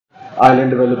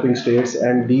island developing states,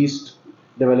 and least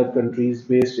developed countries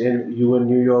based in UN,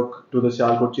 New York, to the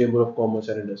Sialkot Chamber of Commerce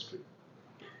and Industry.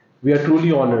 We are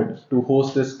truly honored to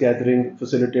host this gathering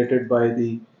facilitated by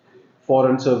the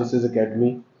Foreign Services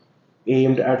Academy,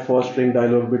 aimed at fostering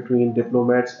dialogue between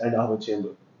diplomats and our chamber.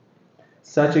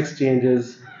 Such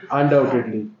exchanges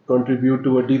undoubtedly contribute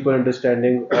to a deeper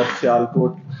understanding of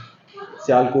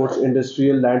Sialkot's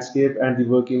industrial landscape and the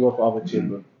working of our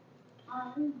chamber.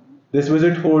 This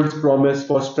visit holds promise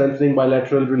for strengthening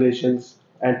bilateral relations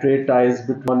and trade ties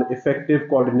between effective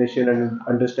coordination and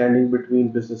understanding between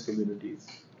business communities.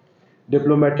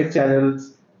 Diplomatic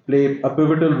channels play a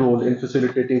pivotal role in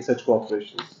facilitating such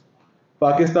cooperations.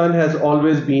 Pakistan has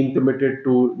always been committed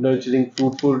to nurturing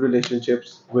fruitful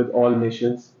relationships with all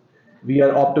nations. We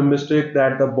are optimistic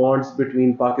that the bonds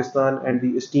between Pakistan and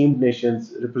the esteemed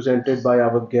nations represented by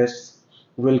our guests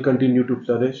will continue to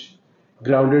flourish,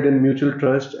 grounded in mutual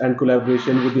trust and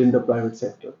collaboration within the private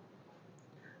sector.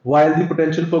 While the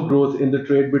potential for growth in the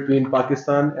trade between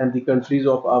Pakistan and the countries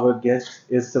of our guests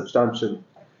is substantial,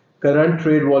 current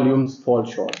trade volumes fall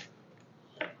short.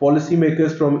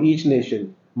 Policymakers from each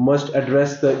nation must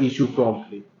address the issue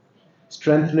promptly.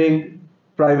 Strengthening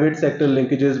private sector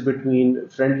linkages between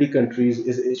friendly countries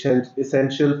is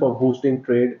essential for boosting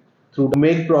trade. To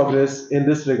make progress in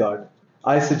this regard,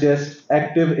 I suggest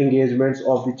active engagements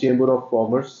of the Chamber of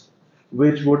Commerce,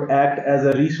 which would act as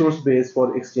a resource base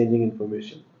for exchanging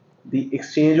information. The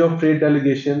exchange of trade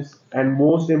delegations, and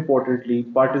most importantly,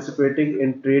 participating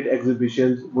in trade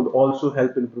exhibitions would also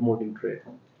help in promoting trade.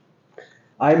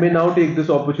 I may now take this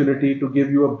opportunity to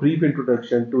give you a brief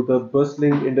introduction to the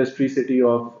bustling industry city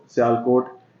of Sialkot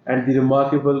and the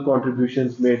remarkable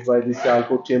contributions made by the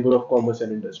Sialkot Chamber of Commerce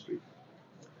and Industry,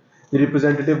 the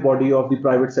representative body of the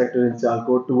private sector in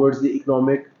Sialkot towards the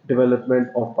economic development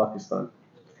of Pakistan.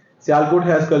 Sialkot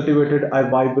has cultivated a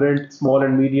vibrant small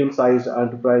and medium-sized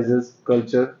enterprises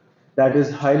culture that is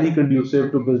highly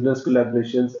conducive to business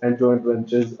collaborations and joint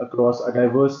ventures across a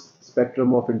diverse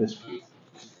spectrum of industries.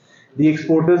 The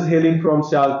exporters hailing from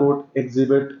Sialkot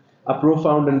exhibit a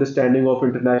profound understanding of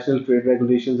international trade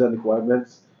regulations and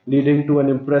requirements, leading to an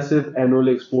impressive annual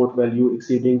export value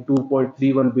exceeding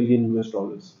 2.31 billion US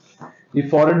dollars. The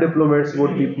foreign diplomats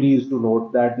would be pleased to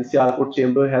note that the Sialkot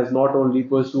Chamber has not only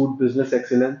pursued business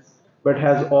excellence but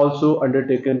has also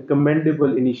undertaken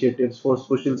commendable initiatives for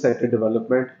social sector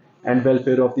development and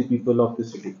welfare of the people of the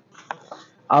city.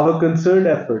 Our concerned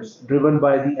efforts, driven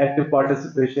by the active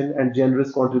participation and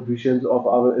generous contributions of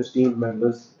our esteemed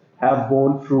members, have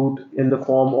borne fruit in the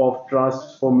form of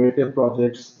transformative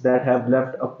projects that have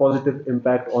left a positive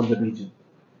impact on the region.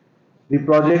 The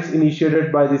projects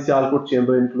initiated by the Sialkot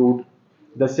Chamber include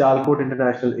the Sialkot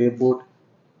International Airport,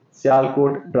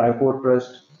 Sialkot Dry Port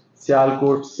Trust,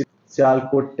 Sialkot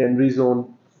Sialkot Tannery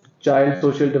Zone, Child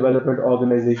Social Development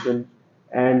Organization,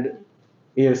 and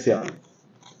AirSial.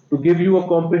 To give you a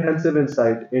comprehensive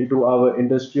insight into our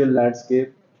industrial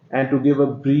landscape and to give a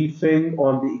briefing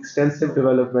on the extensive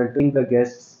development, the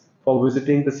guests for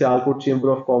visiting the Sialkot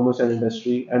Chamber of Commerce and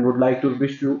Industry and would like to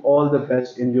wish you all the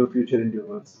best in your future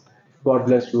endeavors. God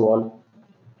bless you all.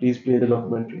 Please play the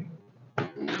documentary.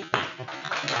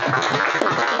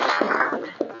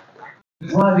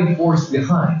 Driving force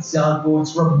behind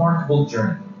Sialkot's remarkable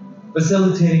journey,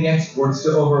 facilitating exports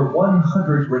to over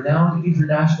 100 renowned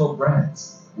international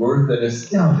brands worth an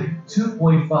astounding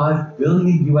 2.5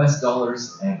 billion US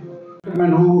dollars annually.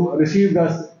 Gentleman who received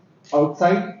us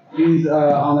outside, he's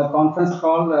on a conference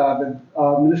call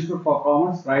with Minister for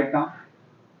Commerce right now.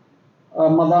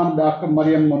 Madam Dr.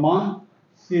 Mariam Maman,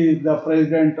 she is the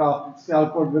President of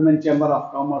Sialkot Women Chamber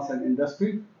of Commerce and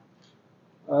Industry.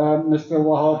 Mr.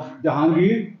 Wahab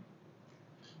Jahangir,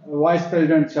 Vice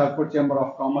President, Sialkot Chamber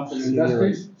of Commerce and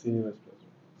Industry.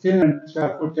 Senior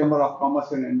Sialkot Chamber of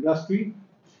Commerce and Industry.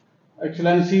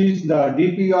 Excellencies, the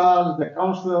DPRs, the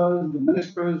councillors, the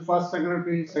ministers, first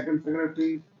secretary, second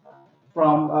secretary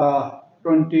from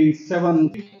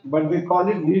 27, but we call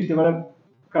it these developed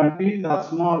countries are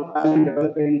small and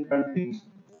developing countries.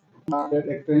 That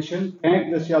extension,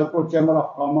 thank the Sialkot Chamber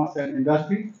of Commerce and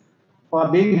Industry for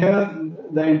being here,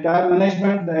 the entire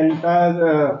management, the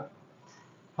entire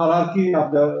hierarchy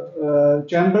of the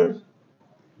chambers,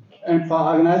 and for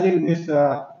organizing this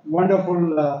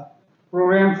wonderful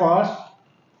program for us.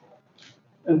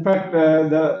 In fact,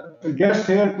 the guests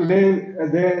here today,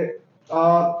 they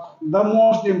are the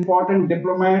most important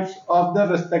diplomats of the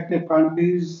respective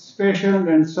countries, stationed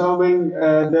and serving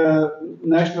the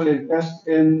national interest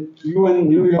in UN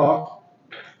New York,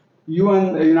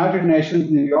 UN United Nations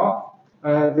New York.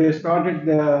 They started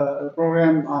the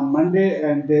program on Monday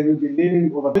and they will be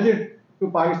leaving over visit to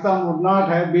Pakistan would not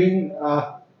have been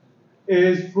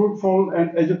as fruitful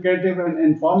and educative and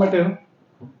informative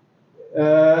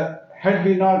had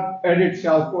we not added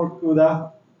Sialkot to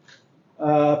the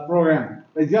program.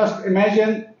 Just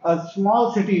imagine a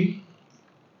small city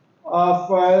of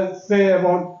say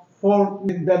about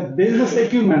the business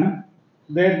acumen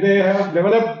that they have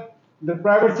developed. The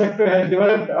private sector has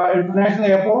developed an international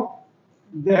airport.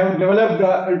 They have developed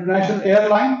an international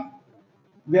airline.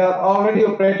 They are already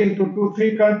operating to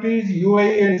 3 countries,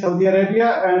 UAE and Saudi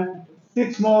Arabia, and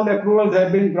 6 more approvals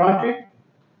have been granted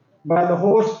by the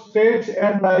host states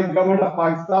and by the government of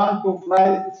Pakistan to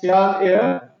fly Sial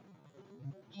Air.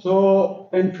 So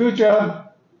in future,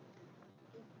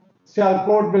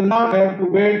 Sialkot will not have to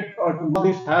wait or to do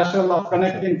this hassle of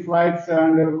connecting flights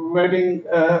and waiting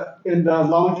in the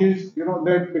lounges. You know,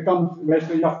 that becomes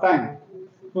wastage of time.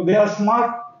 So they are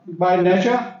smart by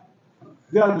nature.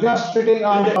 They are just sitting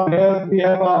on here. We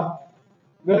have a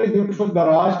very beautiful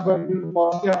garage, but due to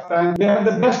paucity of time, they have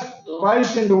the best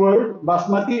rice in the world,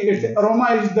 basmati. Its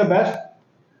aroma is the best.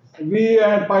 We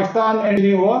at Pakistan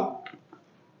engineer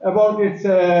about its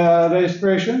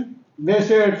registration. They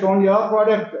say it's only our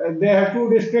product. They have 2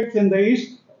 districts in the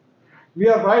east. We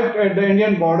are right at the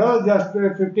Indian border, just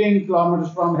 15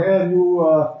 kilometers from here. You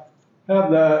have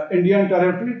the Indian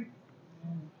territory.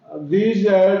 These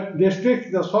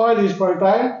districts, the soil is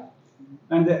fertile,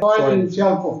 and the soil in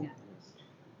Sialkot.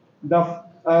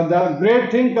 The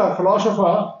great thinker,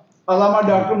 philosopher, Allama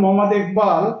Dr. Muhammad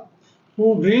Iqbal,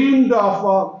 who dreamed of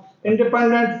an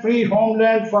independent, free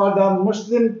homeland for the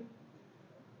Muslim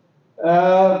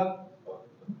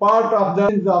part of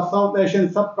the South Asian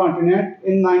subcontinent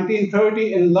in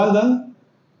 1930 in London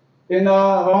in a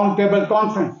round table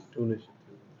conference.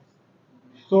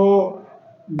 So,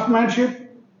 craftsmanship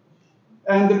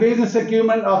and the business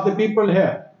acumen of the people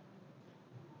here.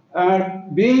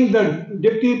 And being the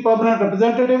deputy permanent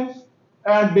representatives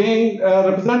and being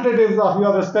representatives of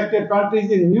your respective countries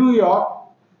in New York,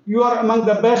 you are among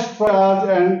the best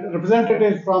and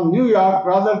representatives from New York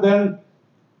rather than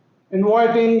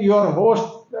inviting your host,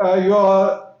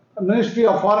 your Ministry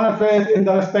of Foreign Affairs in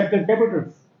the respective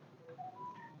capitals.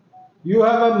 You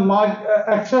have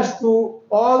access to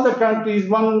all the countries,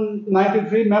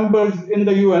 193 members in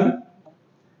the UN.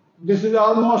 This is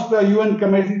almost a UN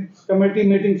committee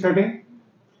meeting setting.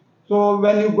 So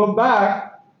when you go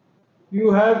back,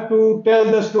 you have to tell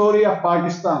the story of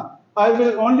Pakistan. I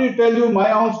will only tell you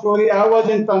my own story. I was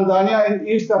in Tanzania in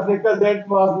East Africa. That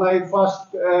was my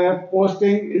first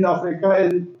posting in Africa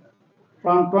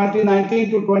from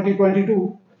 2019 to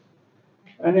 2022.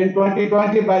 And in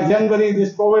 2020, by January,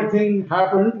 this COVID thing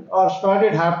happened or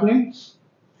started happening.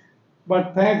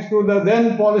 But thanks to the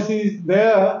then policies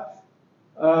there,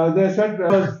 they said it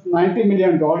was $90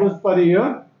 million per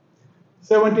year,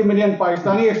 70 million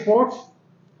Pakistani exports,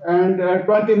 and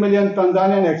 20 million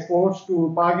Tanzanian exports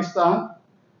to Pakistan.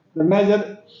 The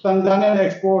major Tanzanian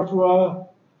exports were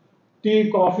tea,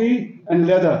 coffee, and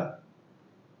leather,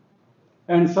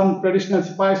 and some traditional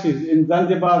spices. In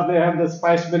Zanzibar, they have the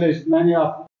spice village, many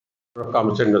of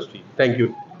commerce industry. Thank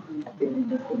you.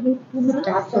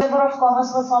 Chamber of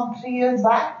Commerce was from 3 years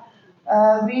back.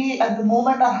 We at the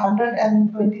moment are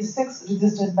 126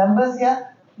 registered members here.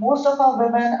 Most of our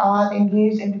women are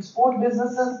engaged in export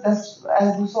businesses, just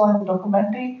as you saw in the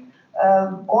documentary,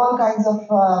 all kinds of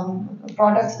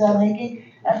products they are making.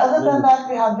 And other than that,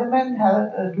 we have women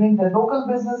doing the local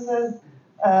businesses,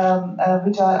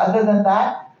 which are other than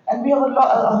that. And we have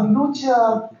a huge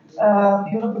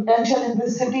potential in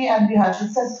this city, and we have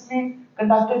successfully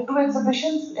conducted 2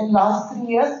 exhibitions in last 3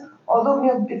 years.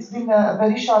 Although it's been a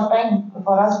very short time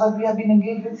for us, but we have been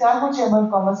engaged with Sialkot Chamber of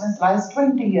Commerce since last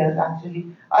 20 years actually.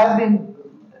 I have been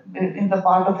in the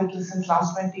part of it since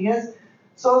last 20 years.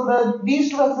 So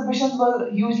these 2 exhibitions were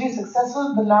hugely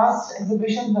successful. The last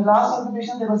exhibition, there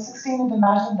were 16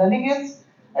 international delegates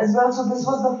as well. So this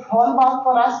was the hallmark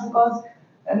for us because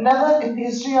never in the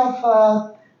history of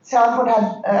Sialkot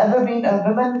had ever been a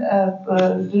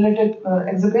women-related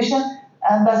exhibition.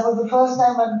 And that was the first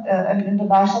time when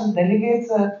international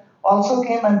delegates also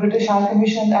came, and British High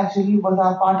Commission actually was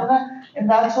our partner in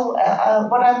that. So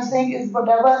what I'm saying is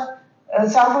whatever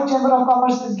Sialkot Chamber of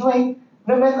Commerce is doing,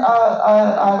 women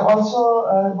are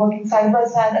also working side by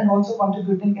side and also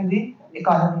contributing in the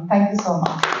economy. Thank you so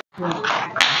much.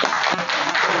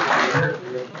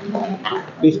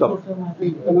 Please come.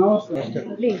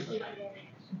 Please.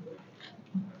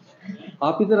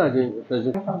 आप इधर आ जाइए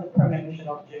president From the Permanent Mission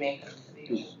of Jamaica.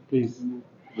 Please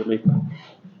Jamaica.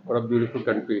 What a beautiful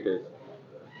country it is.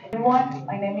 Everyone,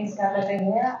 my name is Carla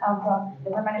Herrera. I'm from the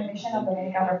Permanent Mission of the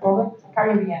Dominican Republic,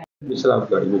 Caribbean.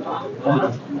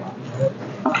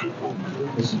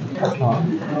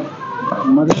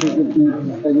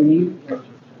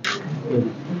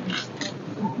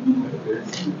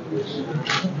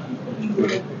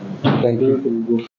 Thank you.